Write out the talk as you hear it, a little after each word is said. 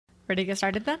Ready to get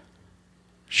started then?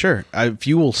 Sure. If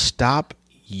you will stop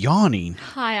yawning.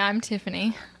 Hi, I'm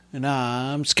Tiffany. And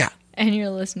I'm Scott. And you're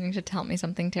listening to Tell Me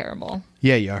Something Terrible.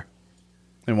 Yeah, you are.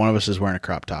 And one of us is wearing a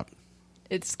crop top.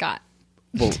 It's Scott.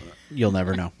 Well, you'll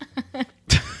never know.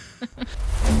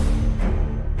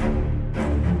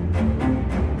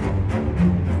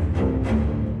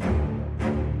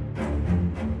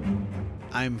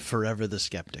 I'm forever the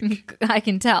skeptic. I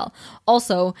can tell.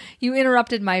 Also, you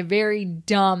interrupted my very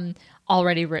dumb,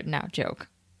 already written out joke.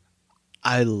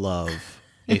 I love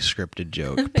a scripted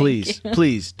joke.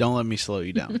 Please don't let me slow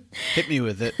you down. Hit me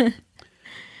with it.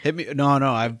 Hit me. No,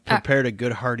 I've prepared a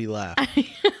good hearty laugh.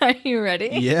 Are you ready?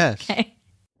 Yes. Okay.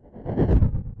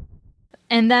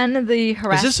 And then the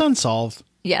Is this unsolved?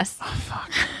 Yes. Oh,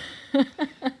 fuck.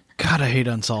 God, I hate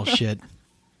unsolved shit.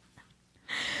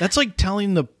 That's like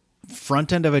telling the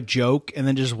front end of a joke and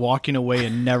then just walking away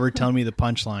and never telling me the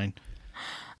punchline.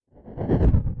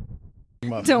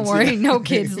 Don't worry, no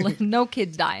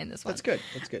kids die in this one. That's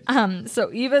good.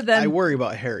 So Eva then I worry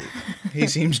about Harry. He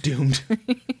seems doomed.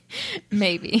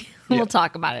 maybe. Yeah. We'll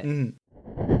talk about it.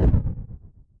 Mm-hmm.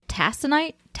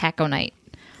 Tastonite, taco night.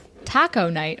 Taco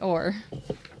night, or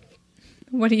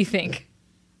what do you think?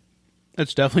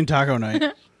 It's definitely taco night.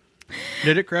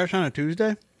 Did it crash on a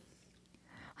Tuesday?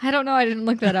 I don't know. I didn't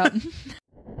look that up.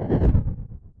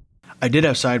 I did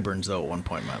have sideburns though at one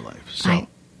point in my life. So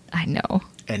I know.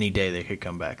 any day they could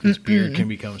come back. This beard can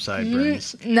become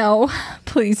sideburns No,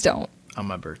 please don't. on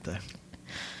my birthday.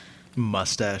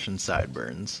 Mustache and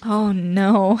sideburns, Oh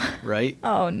no. right?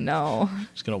 Oh no.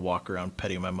 Just gonna walk around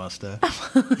petting my mustache.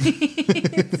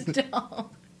 Please don't.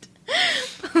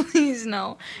 Please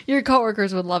no. Your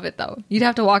coworkers would love it though. You'd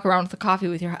have to walk around with a coffee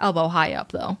with your elbow high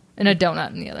up though, and a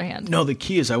donut in the other hand. No, the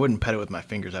key is I wouldn't pet it with my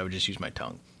fingers. I would just use my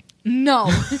tongue. No,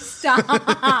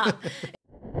 stop.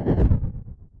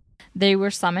 They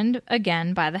were summoned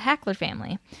again by the Hackler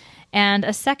family. And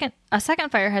a second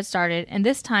fire had started, and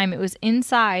this time it was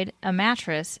inside a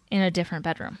mattress in a different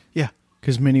bedroom. Yeah,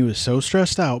 because Minnie was so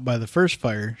stressed out by the first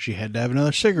fire, she had to have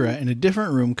another cigarette in a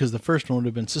different room because the first one would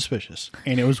have been suspicious.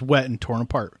 And it was wet and torn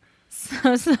apart.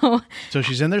 So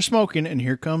she's in there smoking, and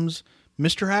here comes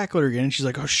Mr. Hackler again, and she's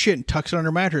like, oh shit, and tucks it under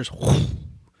her mattress.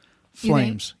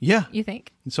 Flames. Yeah. you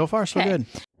think? And so far, so Okay. good.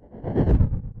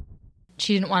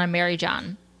 She didn't want to marry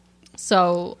John.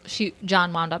 So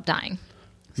John wound up dying.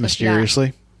 So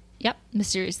Mysteriously. Yep,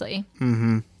 mysteriously.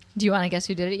 Mm-hmm. Do you want to guess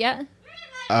who did it yet?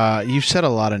 You've said a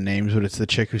lot of names, but it's the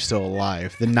chick who's still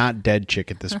alive. The not dead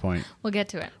chick at this point. We'll get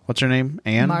to it. What's her name?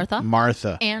 Anne? Martha.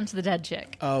 Martha. And the dead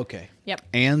chick. Oh, okay. Yep.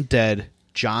 Anne dead.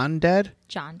 John dead?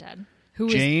 John dead.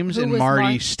 James and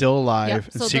Marty still alive Yep,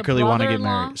 and so the secretly want to get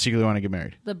brother-in-law- married. Secretly want to get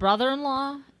married. The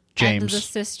brother-in-law James. and the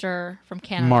sister from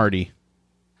Canada.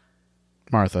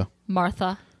 Martha.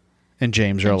 Martha. And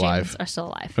James are and alive. James are still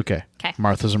alive. Okay. Okay.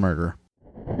 Martha's a murderer.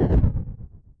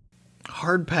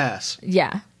 Hard pass.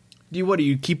 Yeah. Do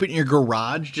you keep it in your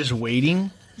garage just waiting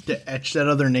to etch that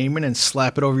other name in and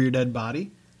slap it over your dead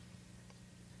body?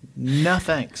 No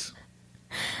thanks.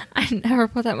 I never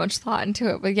put that much thought into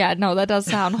it, but yeah, no, that does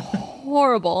sound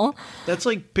horrible. That's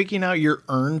like picking out your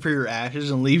urn for your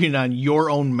ashes and leaving it on your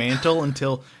own mantle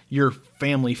until your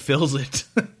family fills it.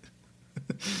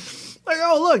 Like,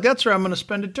 oh, look, that's where I'm going to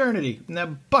spend eternity. In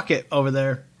that bucket over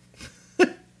there.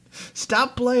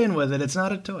 Stop playing with it. It's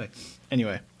not a toy.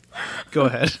 Anyway, go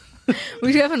ahead.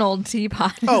 We do have an old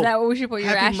teapot. Is that what we should put your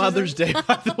Happy ashes Mother's in? Day,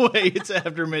 by the way. It's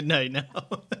after midnight now.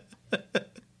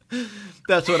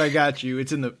 That's what I got you.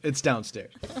 It's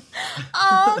downstairs.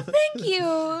 Oh, thank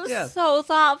you. Yeah. So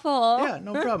thoughtful. Yeah,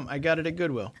 no problem. I got it at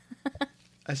Goodwill.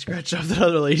 I scratched off that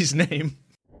other lady's name.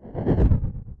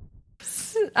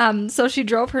 So she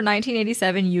drove her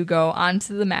 1987 Yugo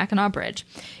onto the Mackinac Bridge.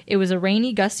 It was a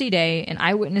rainy, gusty day, and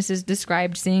eyewitnesses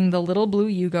described seeing the little blue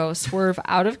Yugo swerve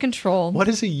out of control. What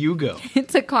is a Yugo?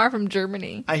 It's a car from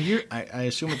Germany. I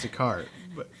assume it's a car.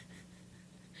 But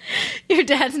Your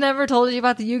dad's never told you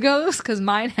about the Yugos? Because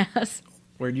mine has.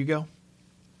 where'd you go?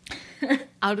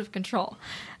 Out of control.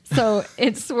 So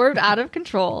it swerved out of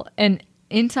control and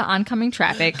into oncoming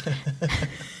traffic.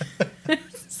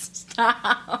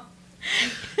 Stop.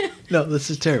 No, this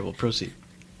is terrible. Proceed.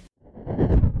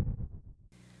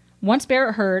 Once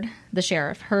Barrett the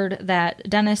sheriff, heard that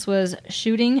Dennis was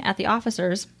shooting at the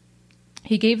officers,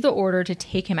 he gave the order to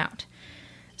take him out.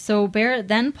 So Barrett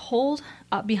then pulled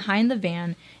up behind the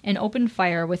van and opened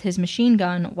fire with his machine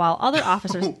gun while other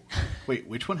officers... Wait,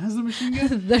 which one has the machine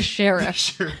gun? The sheriff. The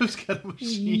sheriff's got a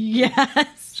machine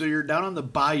Yes. So you're down on the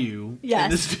bayou, Yes.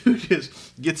 and this dude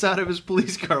just gets out of his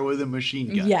police car with a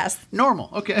machine gun. Yes. Normal.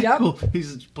 Okay, Yep. cool.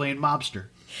 He's playing mobster.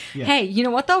 Yeah. Hey, you know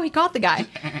what, though? He caught the guy.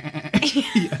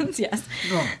 Yeah.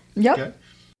 Yep. Okay.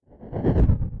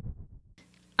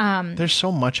 There's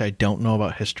so much I don't know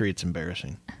about history. It's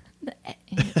embarrassing.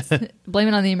 Blame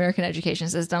it on the American education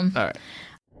system. All right.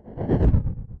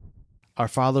 Our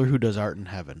Father who does art in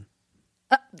heaven.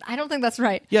 I don't think that's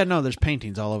right. Yeah, no, there's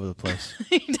paintings all over the place.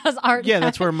 He does art. Yeah,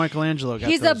 that's where Michelangelo got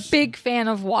He's those. a big fan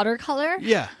of watercolor.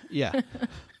 Yeah.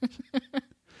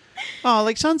 Oh,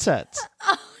 like sunsets.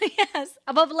 Yes,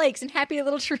 above lakes and happy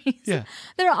little trees. Yeah.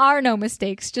 There are no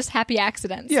mistakes, just happy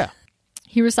accidents. Yeah.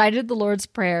 He recited the Lord's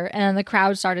Prayer, and the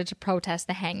crowd started to protest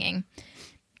the hanging.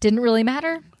 Didn't really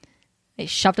matter. They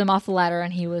shoved him off the ladder,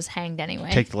 and he was hanged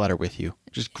anyway. Take the ladder with you.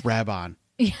 Just grab on.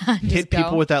 Yeah, just Hit go.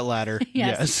 people with that ladder.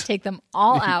 Yes, Yes. take them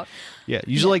all out. Yeah.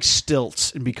 Use it like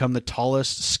stilts and become the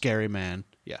tallest, scary man.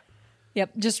 Yeah.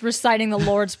 Yep, just reciting the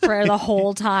Lord's Prayer the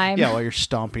whole time. Yeah, while you're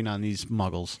stomping on these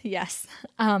muggles. Yes.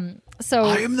 So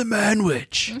I am the man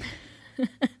witch.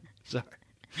 Sorry.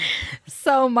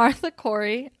 So Martha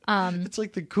Corey, It's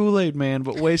like the Kool-Aid man,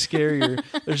 but way scarier.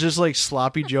 There's just like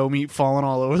sloppy Joe meat falling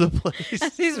all over the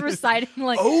place. he's reciting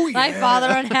like, Oh, "My yeah.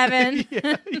 Father in heaven,"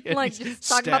 like just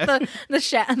talking about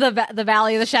the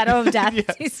valley of the shadow of death. Yeah.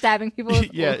 He's stabbing people.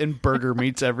 With Yeah, and burger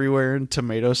meats everywhere and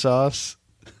tomato sauce.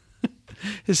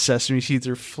 His sesame seeds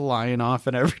are flying off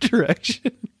in every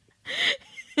direction.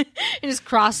 and his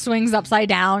cross swings upside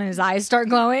down, and his eyes start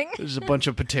glowing. There's a bunch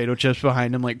of potato chips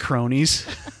behind him like cronies.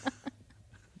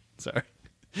 Sorry.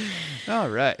 All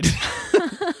right.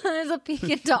 There's a peek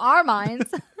into our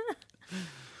minds.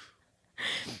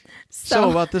 So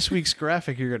about this week's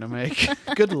graphic you're going to make.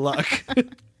 Good luck.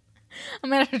 I'm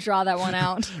gonna have to draw that one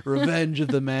out. Revenge of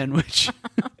the Man Witch.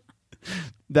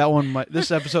 That one might. This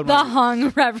episode The might. hung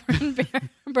Reverend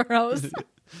Burroughs.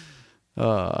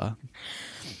 The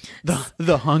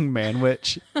hung Man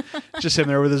Witch. Just him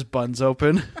there with his buns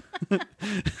open.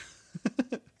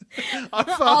 Our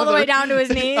Father, All the way down to his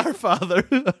knees. Our Father.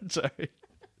 I'm sorry.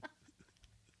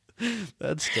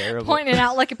 That's terrible. Pointing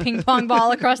out like a ping pong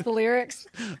ball across the lyrics.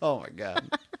 Oh my god.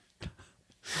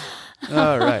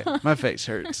 All right, my face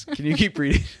hurts. Can you keep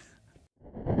reading?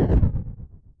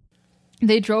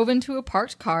 They drove into a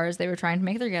parked car as they were trying to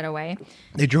make their getaway.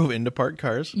 They drove into parked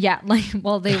cars. Yeah, like,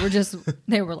 well, they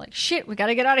were like, shit, we got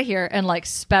to get out of here, and like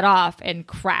sped off and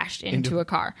crashed into a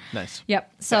car. Nice.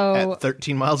 Yep. So At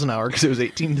 13 miles an hour because it was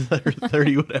 18 to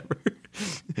 30, whatever.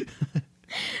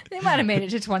 they might have made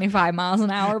it to 25 miles an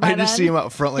hour by I then. just see him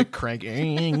out front like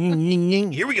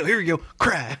cranking. Here we go.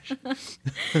 Crash.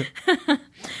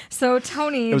 So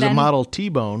Tony It was then a Model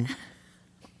T-Bone.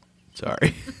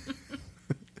 Sorry.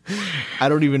 I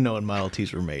don't even know when Model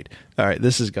Ts were made. All right,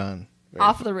 this is gone.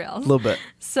 off the rails. A little bit.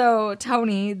 So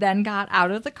Tony then got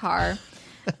out of the car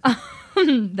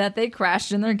that they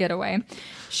crashed in their getaway,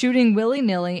 shooting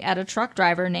willy-nilly at a truck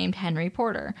driver named Henry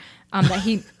Porter. That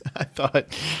he I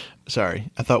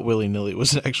thought willy-nilly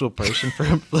was an actual person for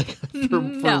him, like for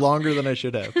longer than I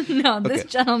should have. no, this Okay.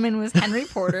 gentleman was Henry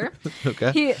Porter.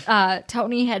 Okay.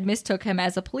 Tony had mistook him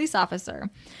as a police officer.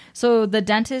 So the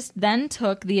dentist then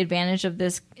took the advantage of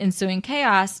this ensuing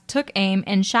chaos, took aim,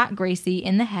 and shot Gracie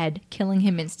in the head, killing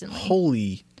him instantly.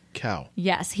 Holy cow.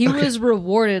 Yes, he was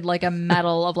rewarded like a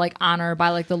medal of like honor by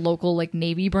like the local like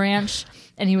Navy branch,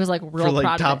 and he was like real For like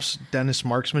proud Top's dentist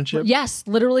marksmanship? of it. Yes,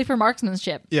 literally for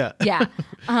marksmanship. Yeah. Yeah.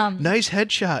 Nice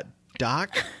headshot,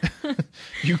 Doc.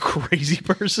 You crazy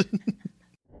person.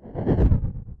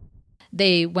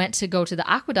 They went to go to the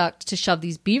aqueduct to shove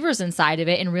these beavers inside of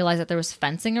it and realized that there was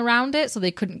fencing around it, so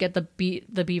they couldn't get the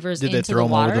beavers into the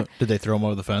water. Did they throw them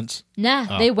over the fence?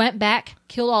 Nah, they went back,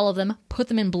 killed all of them, put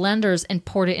them in blenders, and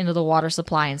poured it into the water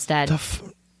supply instead.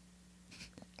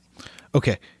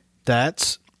 Okay,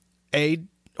 that's A,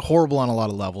 horrible on a lot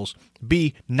of levels.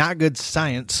 B, not good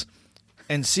science.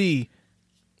 And C,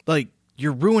 like,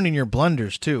 you're ruining your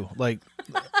blenders too. Like,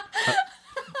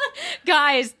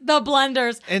 Guys, the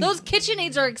blenders. And- Those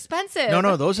KitchenAids are expensive.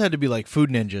 no, those had to be like food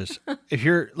ninjas. If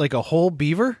you're like a whole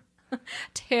beaver,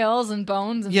 Tails and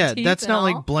bones and yeah, teeth that's and not all.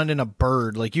 like blending a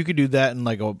bird. Like you could do that in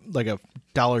like a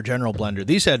Dollar General blender.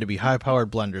 These had to be high powered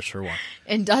blenders for one.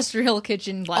 Industrial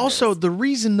kitchen blenders. Also, the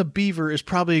reason the beaver is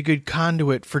probably a good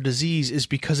conduit for disease is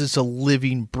because it's a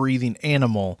living, breathing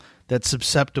animal that's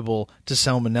susceptible to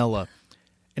salmonella.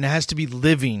 And it has to be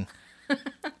living,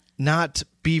 not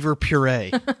beaver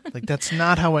puree. Like, that's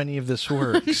not how any of this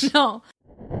works. No.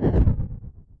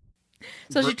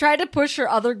 So she tried to push her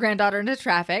other granddaughter into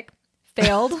traffic.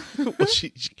 Failed. Well,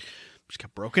 she's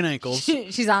got broken ankles.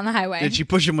 She's on the highway. Did she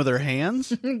push him with her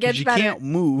hands? Gets She better. can't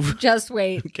move. Just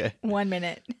wait. Okay. 1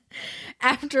 minute.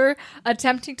 After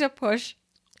attempting to push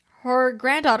her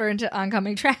granddaughter into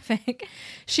oncoming traffic,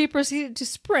 she proceeded to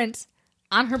sprint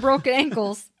on her broken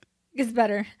ankles. Gets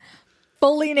better.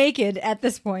 fully naked at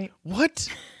this point. What?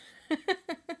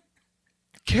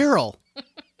 Carol,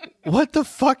 what the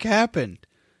fuck happened?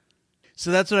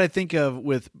 So that's what I think of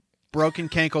with broken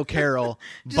cankle Carol,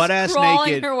 butt ass crawling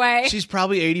naked. her way. She's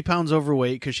probably 80 pounds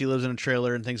overweight because she lives in a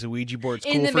trailer and thinks a Ouija board's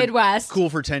In cool the for Midwest. Cool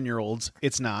for 10-year-olds.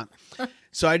 It's not.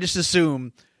 So I just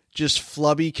assume just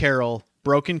flubby Carol,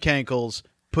 broken cankles,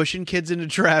 pushing kids into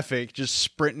traffic, just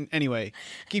sprinting. Anyway,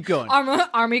 keep going.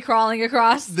 Army crawling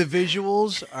across. The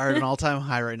visuals are at an all-time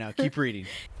high right now. Keep reading.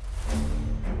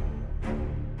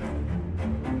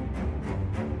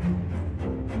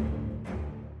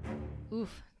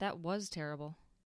 Oof, that was terrible.